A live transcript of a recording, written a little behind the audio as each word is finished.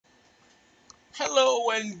Hello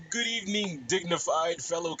and good evening, dignified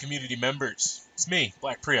fellow community members. It's me,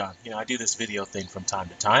 Black Prion. I do this video thing from time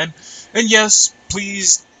to time. And yes,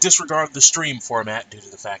 please disregard the stream format due to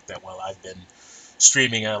the fact that, well, I've been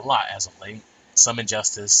streaming a lot as of late. Some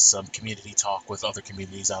injustice, some community talk with other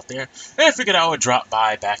communities out there. And I figured I would drop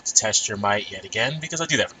by back to test your might yet again, because I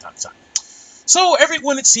do that from time to time. So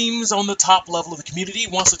everyone, it seems, on the top level of the community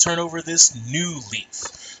wants to turn over this new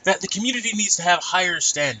leaf. That the community needs to have higher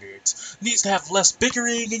standards, needs to have less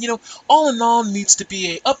bickering, and, all in all, needs to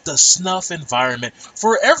be a up-to-snuff environment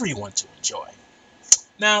for everyone to enjoy.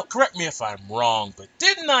 Now, correct me if I'm wrong, but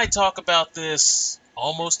didn't I talk about this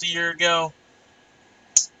almost a year ago?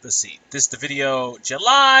 Let's see. This is the video,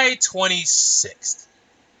 July 26th.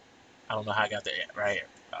 I don't know how I got there yet. Right here.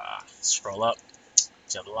 Scroll up.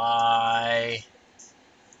 July...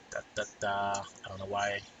 I don't know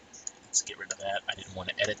why. Let's get rid of that. I didn't want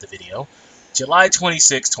to edit the video. July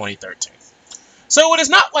 26, 2013. So it is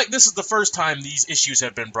not like this is the first time these issues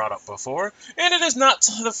have been brought up before, and it is not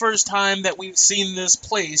the first time that we've seen this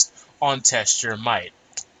placed on Test Your Might.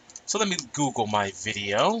 So let me Google my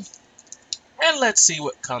video, and let's see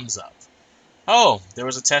what comes up. Oh, there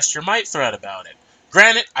was a Test Your Might thread about it.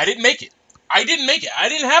 Granted, I didn't make it. I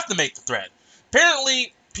didn't have to make the thread.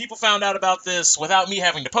 Apparently, people found out about this without me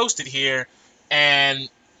having to post it here, and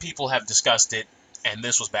people have discussed it, and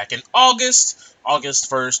this was back in August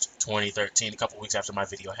 1st, 2013, a couple weeks after my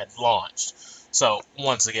video had launched. So,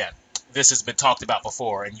 once again, this has been talked about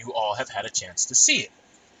before, and you all have had a chance to see it.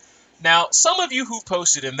 Now, some of you who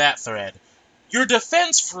posted in that thread, your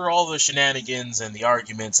defense for all the shenanigans and the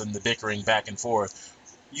arguments and the bickering back and forth,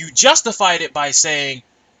 you justified it by saying,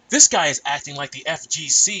 this guy is acting like the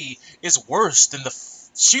FGC is worse than the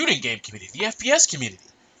shooting game community, the FPS community.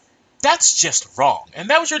 That's just wrong. And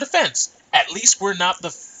that was your defense. At least we're not the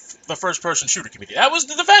first-person shooter community. That was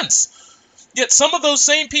the defense. Yet some of those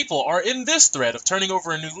same people are in this thread of turning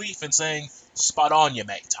over a new leaf and saying, spot on, you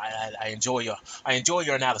mate. I enjoy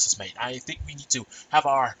your analysis, mate. I think we need to have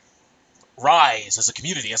our rise as a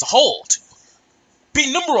community, as a whole, to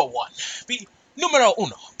be numero one, be numero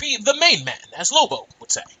uno, be the main man, as Lobo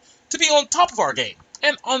would say, to be on top of our game,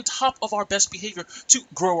 and on top of our best behavior to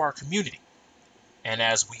grow our community. And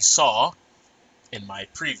as we saw in my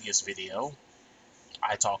previous video,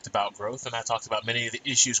 I talked about growth, and I talked about many of the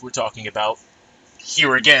issues we're talking about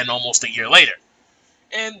here again almost a year later.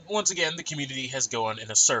 And once again, the community has gone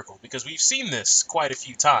in a circle, because we've seen this quite a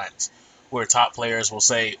few times, where top players will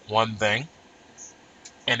say one thing,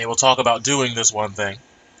 and they will talk about doing this one thing.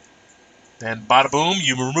 Then, bada boom,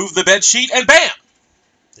 you remove the bed sheet, and bam!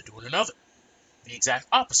 They're doing another. The exact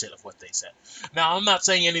opposite of what they said. Now, I'm not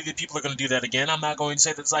saying any of the people are going to do that again. I'm not going to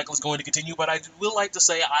say that the cycle is going to continue, but I will like to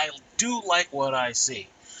say I do like what I see.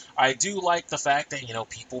 I do like the fact that,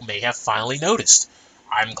 people may have finally noticed.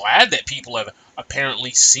 I'm glad that people have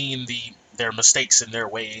apparently seen their mistakes in their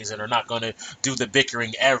ways and are not going to do the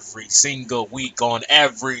bickering every single week on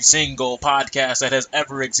every single podcast that has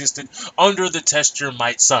ever existed under the Test Your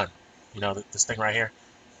Might sun. This thing right here?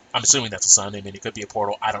 I'm assuming that's a sun. I mean, it could be a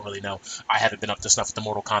portal. I don't really know. I haven't been up to snuff with the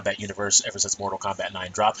Mortal Kombat universe ever since Mortal Kombat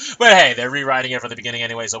 9 dropped. But hey, they're rewriting it from the beginning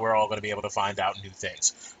anyway, so we're all going to be able to find out new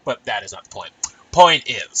things. But that is not the point. Point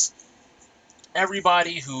is,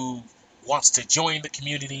 everybody who wants to join the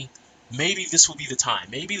community, maybe this will be the time.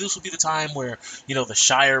 Maybe this will be the time where, the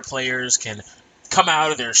Shire players can come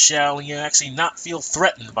out of their shell and actually not feel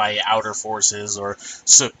threatened by outer forces or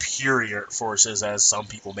superior forces, as some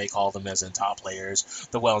people may call them, as in top players,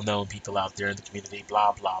 the well-known people out there in the community,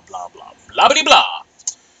 blah, blah, blah, blah, blah, blah, blah.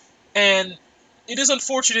 And it is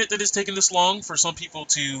unfortunate that it's taken this long for some people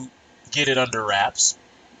to get it under wraps.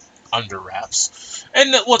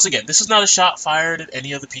 And once again, this is not a shot fired at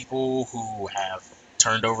any of the people who have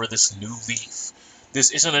turned over this new leaf.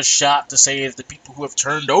 This isn't a shot to say that the people who have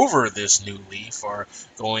turned over this new leaf are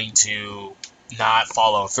going to not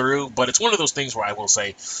follow through, but it's one of those things where I will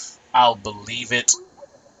say, I'll believe it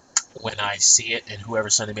when I see it, and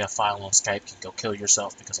whoever's sending me a file on Skype can go kill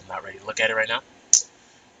yourself, because I'm not ready to look at it right now.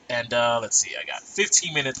 And let's see, I got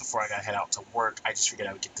 15 minutes before I gotta head out to work. I just figured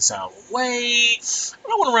I would get this out of the way. I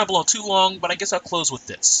don't want to ramble on too long, but I guess I'll close with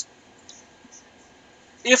this.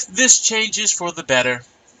 If this changes for the better,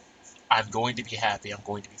 I'm going to be happy. I'm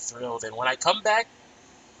going to be thrilled. And when I come back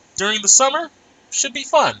during the summer, should be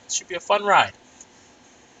fun. Should be a fun ride.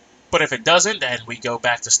 But if it doesn't, and we go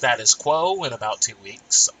back to status quo in about 2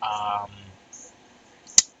 weeks, I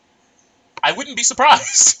wouldn't be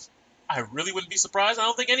surprised. I really wouldn't be surprised. I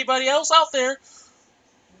don't think anybody else out there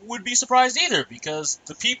would be surprised either, because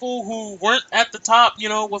the people who weren't at the top,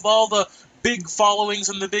 with all the big followings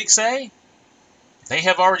and the big say, They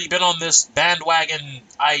have already been on this bandwagon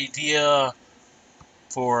idea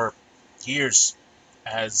for years,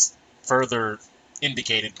 as further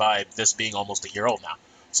indicated by this being almost a year old now.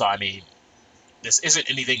 So, I mean, this isn't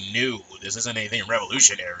anything new. This isn't anything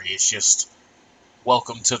revolutionary. It's just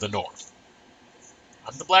welcome to the North.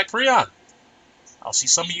 I'm the Black Prion. I'll see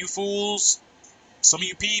some of you fools, some of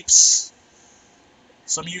you peeps,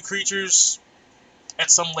 some of you creatures at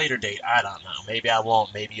some later date. I don't know. Maybe I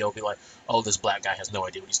won't. Maybe you'll be like, oh, this black guy has no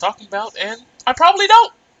idea what he's talking about, and I probably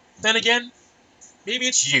don't. Then again, maybe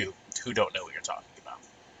it's you who don't know what you're talking about.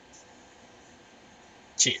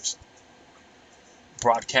 Cheers.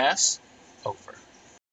 Broadcast over.